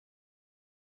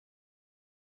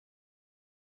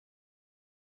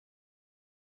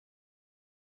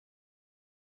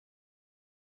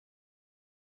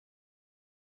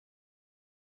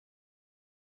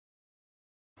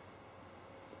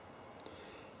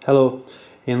Hello,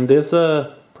 in this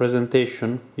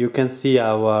presentation you can see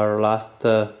our last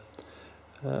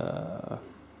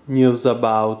news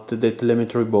about the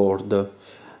telemetry board.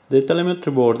 The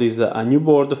telemetry board is a new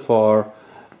board for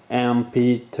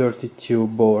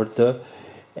MP32 board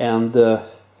and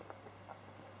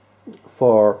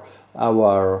for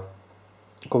our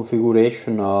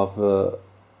configuration of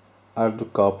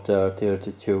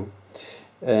Arducopter32,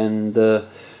 and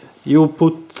you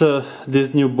put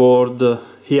this new board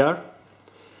here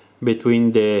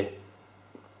between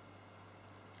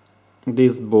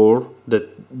this board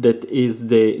that is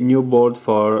the new board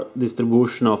for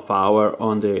distribution of power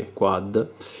on the quad,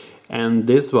 and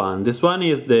this one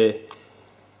is the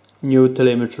new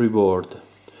telemetry board.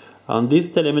 On this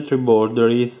telemetry board there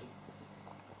is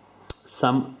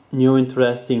some new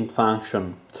interesting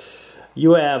function.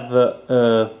 You have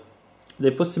the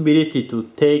possibility to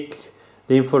take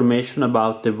the information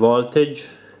about the voltage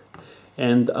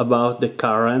and about the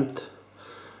current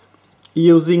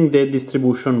using the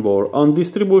distribution board. On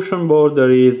distribution board there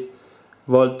is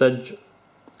voltage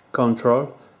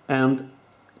control and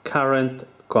current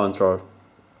control.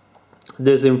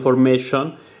 This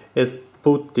information is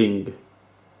putting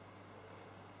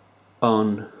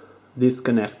on this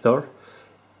connector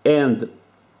and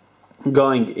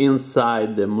going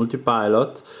inside the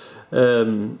multipilot,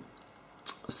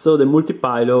 so the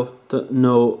multipilot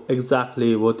know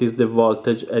exactly what is the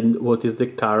voltage and what is the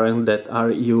current that are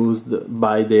used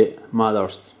by the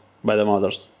motors.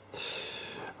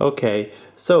 Okay,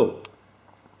 so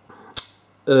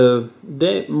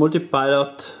the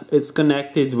multipilot is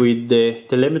connected with the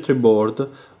telemetry board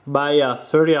by a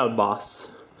serial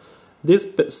bus.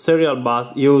 This serial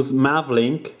bus uses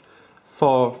Mavlink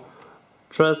for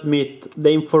transmit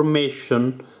the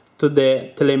information to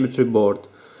the telemetry board.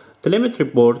 Telemetry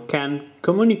board can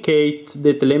communicate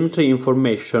the telemetry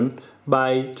information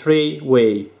by three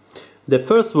ways. The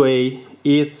first way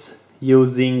is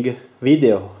using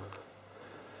video.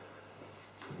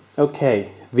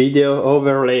 Okay, video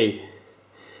overlay.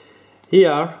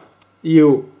 Here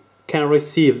you can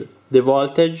receive the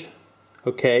voltage,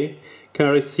 okay, can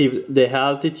receive the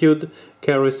altitude,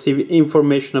 can receive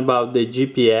information about the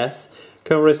GPS,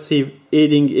 can receive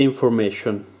heading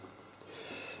information,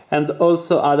 and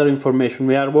also other information.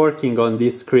 We are working on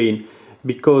this screen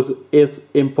because it's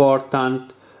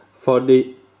important for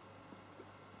the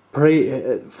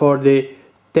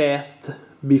test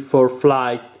before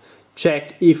flight.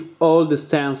 Check if all the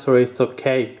sensor is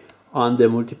okay on the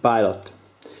multipilot.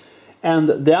 And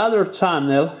the other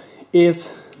channel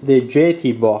is the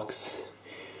JetiBox.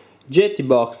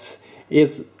 JetiBox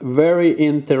is very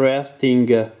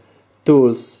interesting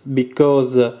tools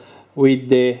because with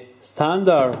the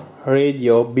standard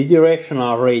radio,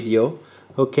 bidirectional radio,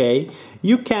 okay,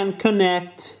 you can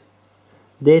connect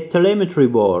the telemetry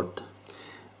board.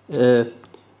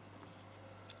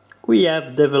 We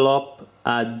have developed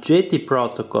a JT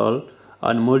protocol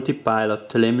on multipilot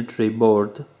telemetry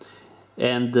board,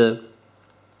 and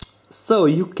so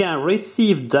you can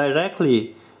receive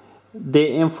directly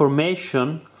the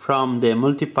information from the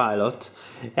multipilot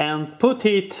and put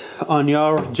it on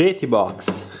your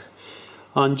JetiBox.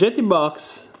 On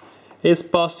JetiBox it's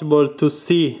possible to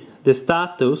see the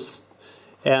status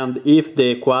and if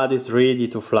the quad is ready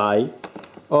to fly,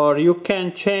 or you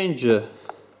can change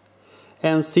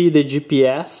and see the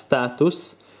GPS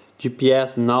status,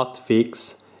 GPS not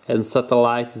fixed, and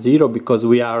satellite 0 because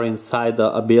we are inside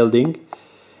a building,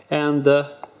 and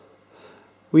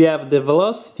we have the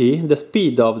velocity, the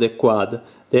speed of the quad,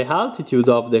 the altitude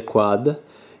of the quad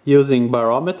using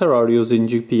barometer or using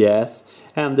GPS,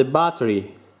 and the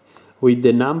battery with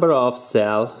the number of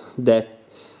cells that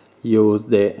use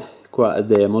the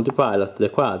multipilot, the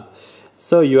quad.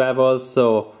 So you have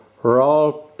also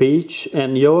roll, pitch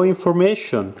and yaw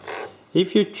information.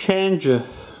 If you change,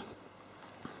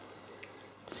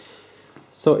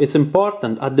 so it's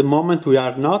important, at the moment we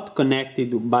are not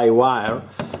connected by wire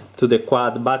to the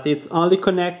quad, but it's only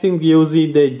connecting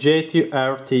using the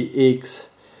JetRTX.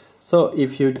 So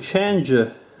if you change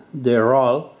the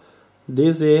roll,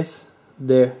 this is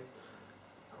the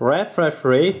refresh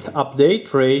rate,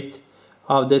 update rate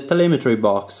of the telemetry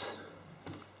box.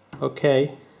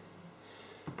 Okay,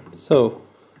 so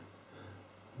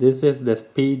this is the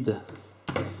speed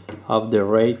of the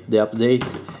rate, the update.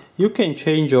 You can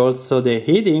change also the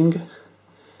heading.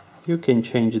 You can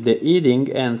change the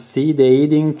heading and see the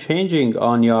heading changing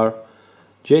on your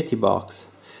JetiBox.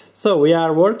 So we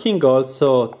are working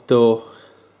also to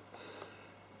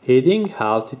heading,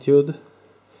 altitude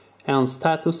and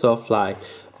status of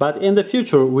flight. But in the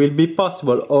future will be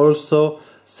possible also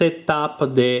set up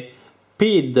the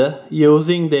speed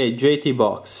using the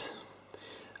JetiBox.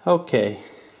 Okay,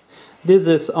 this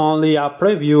is only a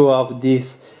preview of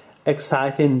this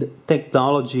exciting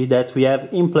technology that we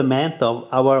have implemented on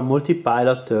our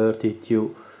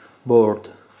Multipilot32 board.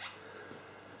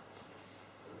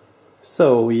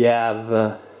 So we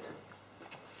have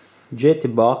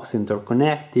JetiBox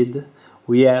interconnected,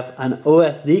 we have an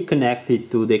OSD connected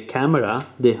to the camera,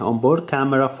 the onboard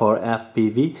camera for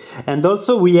FPV, and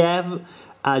also we have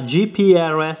a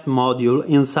GPRS module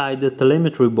inside the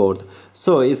telemetry board,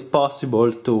 so it's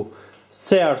possible to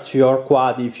search your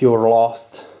quad if you're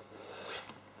lost.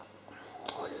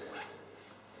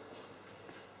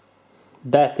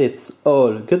 That is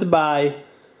all. Goodbye.